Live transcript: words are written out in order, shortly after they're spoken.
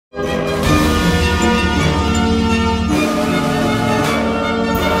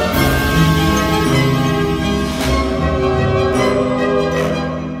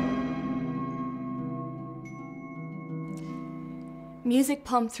Music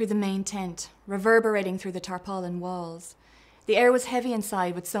pumped through the main tent, reverberating through the tarpaulin walls. The air was heavy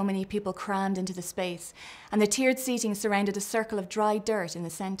inside with so many people crammed into the space, and the tiered seating surrounded a circle of dry dirt in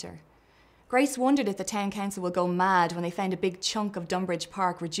the centre. Grace wondered if the town council would go mad when they found a big chunk of Dunbridge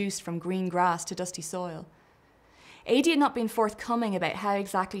Park reduced from green grass to dusty soil. Adie had not been forthcoming about how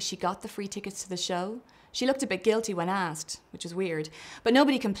exactly she got the free tickets to the show. She looked a bit guilty when asked, which was weird, but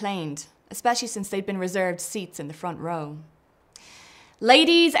nobody complained, especially since they'd been reserved seats in the front row.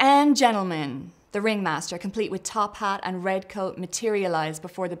 Ladies and gentlemen, the ringmaster, complete with top hat and red coat, materialised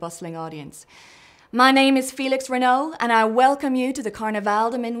before the bustling audience. My name is Felix Renaud, and I welcome you to the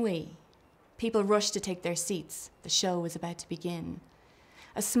Carnival de Minuit. People rushed to take their seats. The show was about to begin.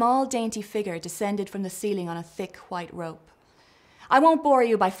 A small, dainty figure descended from the ceiling on a thick white rope. I won't bore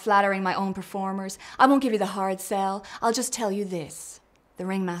you by flattering my own performers. I won't give you the hard sell. I'll just tell you this. The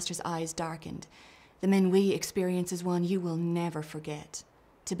ringmaster's eyes darkened. The Minuit experience is one you will never forget.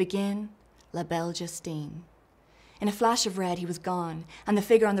 To begin, La Belle Justine. In a flash of red, he was gone, and the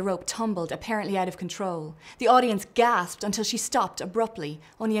figure on the rope tumbled, apparently out of control. The audience gasped until she stopped abruptly,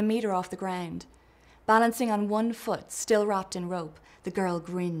 only a metre off the ground. Balancing on one foot, still wrapped in rope, the girl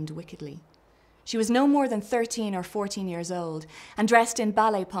grinned wickedly. She was no more than 13 or 14 years old, and dressed in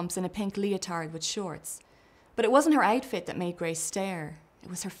ballet pumps and a pink leotard with shorts. But it wasn't her outfit that made Grace stare. It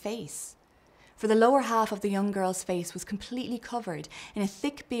was her face. For the lower half of the young girl's face was completely covered in a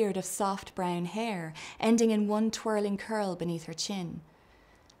thick beard of soft brown hair, ending in one twirling curl beneath her chin.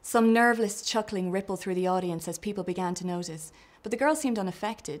 Some nerveless chuckling rippled through the audience as people began to notice, but the girl seemed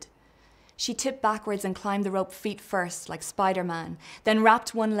unaffected. She tipped backwards and climbed the rope feet first, like Spider-Man, then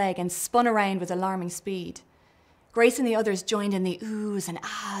wrapped one leg and spun around with alarming speed. Grace and the others joined in the oohs and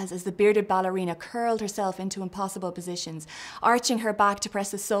ahs as the bearded ballerina curled herself into impossible positions, arching her back to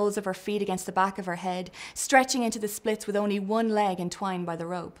press the soles of her feet against the back of her head, stretching into the splits with only one leg entwined by the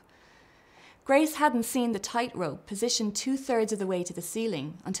rope. Grace hadn't seen the tightrope positioned 2/3 of the way to the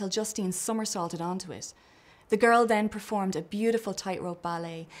ceiling until Justine somersaulted onto it. The girl then performed a beautiful tightrope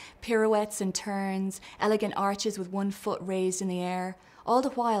ballet, pirouettes and turns, elegant arches with one foot raised in the air, all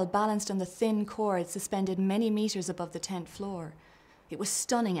the while balanced on the thin cord suspended many meters above the tent floor. It was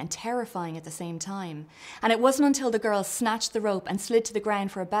stunning and terrifying at the same time, and it wasn't until the girl snatched the rope and slid to the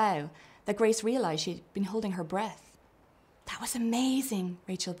ground for a bow that Grace realised she'd been holding her breath. "That was amazing,"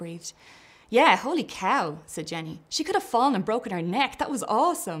 Rachel breathed. "Yeah, holy cow," said Jenny. "She could have fallen and broken her neck. That was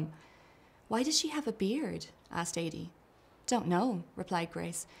awesome." "Why does she have a beard?" asked Adie. "Don't know," replied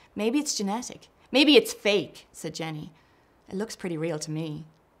Grace. "Maybe it's genetic." "Maybe it's fake," said Jenny. "It looks pretty real to me."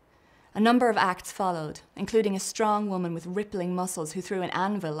 A number of acts followed, including a strong woman with rippling muscles who threw an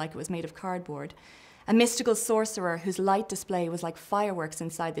anvil like it was made of cardboard, a mystical sorcerer whose light display was like fireworks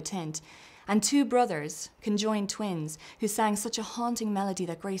inside the tent, and two brothers, conjoined twins, who sang such a haunting melody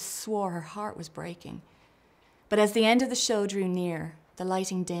that Grace swore her heart was breaking. But as the end of the show drew near, the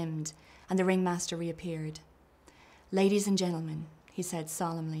lighting dimmed, and the ringmaster reappeared. "Ladies and gentlemen," he said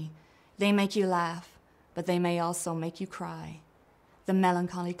solemnly, "they make you laugh, but they may also make you cry. The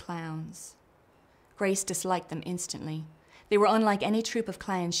melancholy clowns." Grace disliked them instantly. They were unlike any troupe of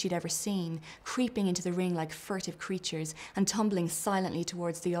clowns she'd ever seen, creeping into the ring like furtive creatures and tumbling silently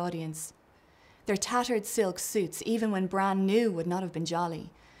towards the audience. Their tattered silk suits, even when brand new, would not have been jolly.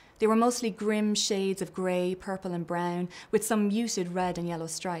 They were mostly grim shades of grey, purple and brown, with some muted red and yellow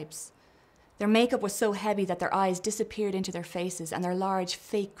stripes. Their makeup was so heavy that their eyes disappeared into their faces and their large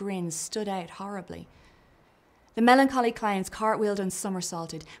fake grins stood out horribly. The melancholy clowns cartwheeled and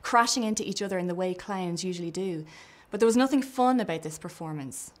somersaulted, crashing into each other in the way clowns usually do. But there was nothing fun about this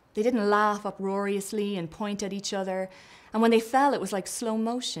performance. They didn't laugh uproariously and point at each other, and when they fell it was like slow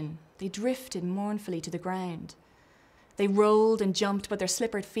motion. They drifted mournfully to the ground. They rolled and jumped, but their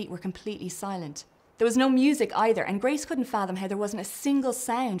slippered feet were completely silent. There was no music either, and Grace couldn't fathom how there wasn't a single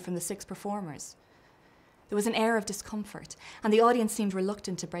sound from the 6 performers. There was an air of discomfort, and the audience seemed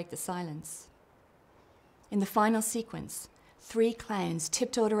reluctant to break the silence. In the final sequence, 3 clowns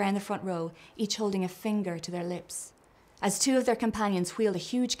tiptoed around the front row, each holding a finger to their lips, as 2 of their companions wheeled a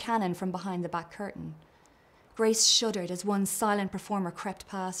huge cannon from behind the back curtain. Grace shuddered as one silent performer crept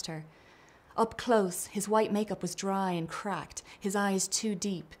past her. Up close, his white makeup was dry and cracked, his eyes too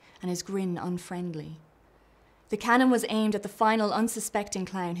deep, and his grin unfriendly. The cannon was aimed at the final unsuspecting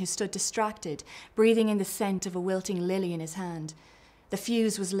clown who stood distracted, breathing in the scent of a wilting lily in his hand. The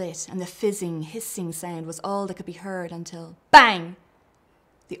fuse was lit, and the fizzing, hissing sound was all that could be heard until bang!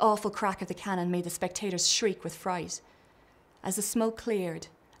 The awful crack of the cannon made the spectators shriek with fright. As the smoke cleared,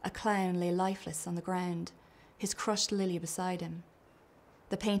 a clown lay lifeless on the ground, his crushed lily beside him.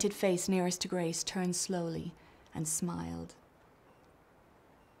 The painted face nearest to Grace turned slowly and smiled.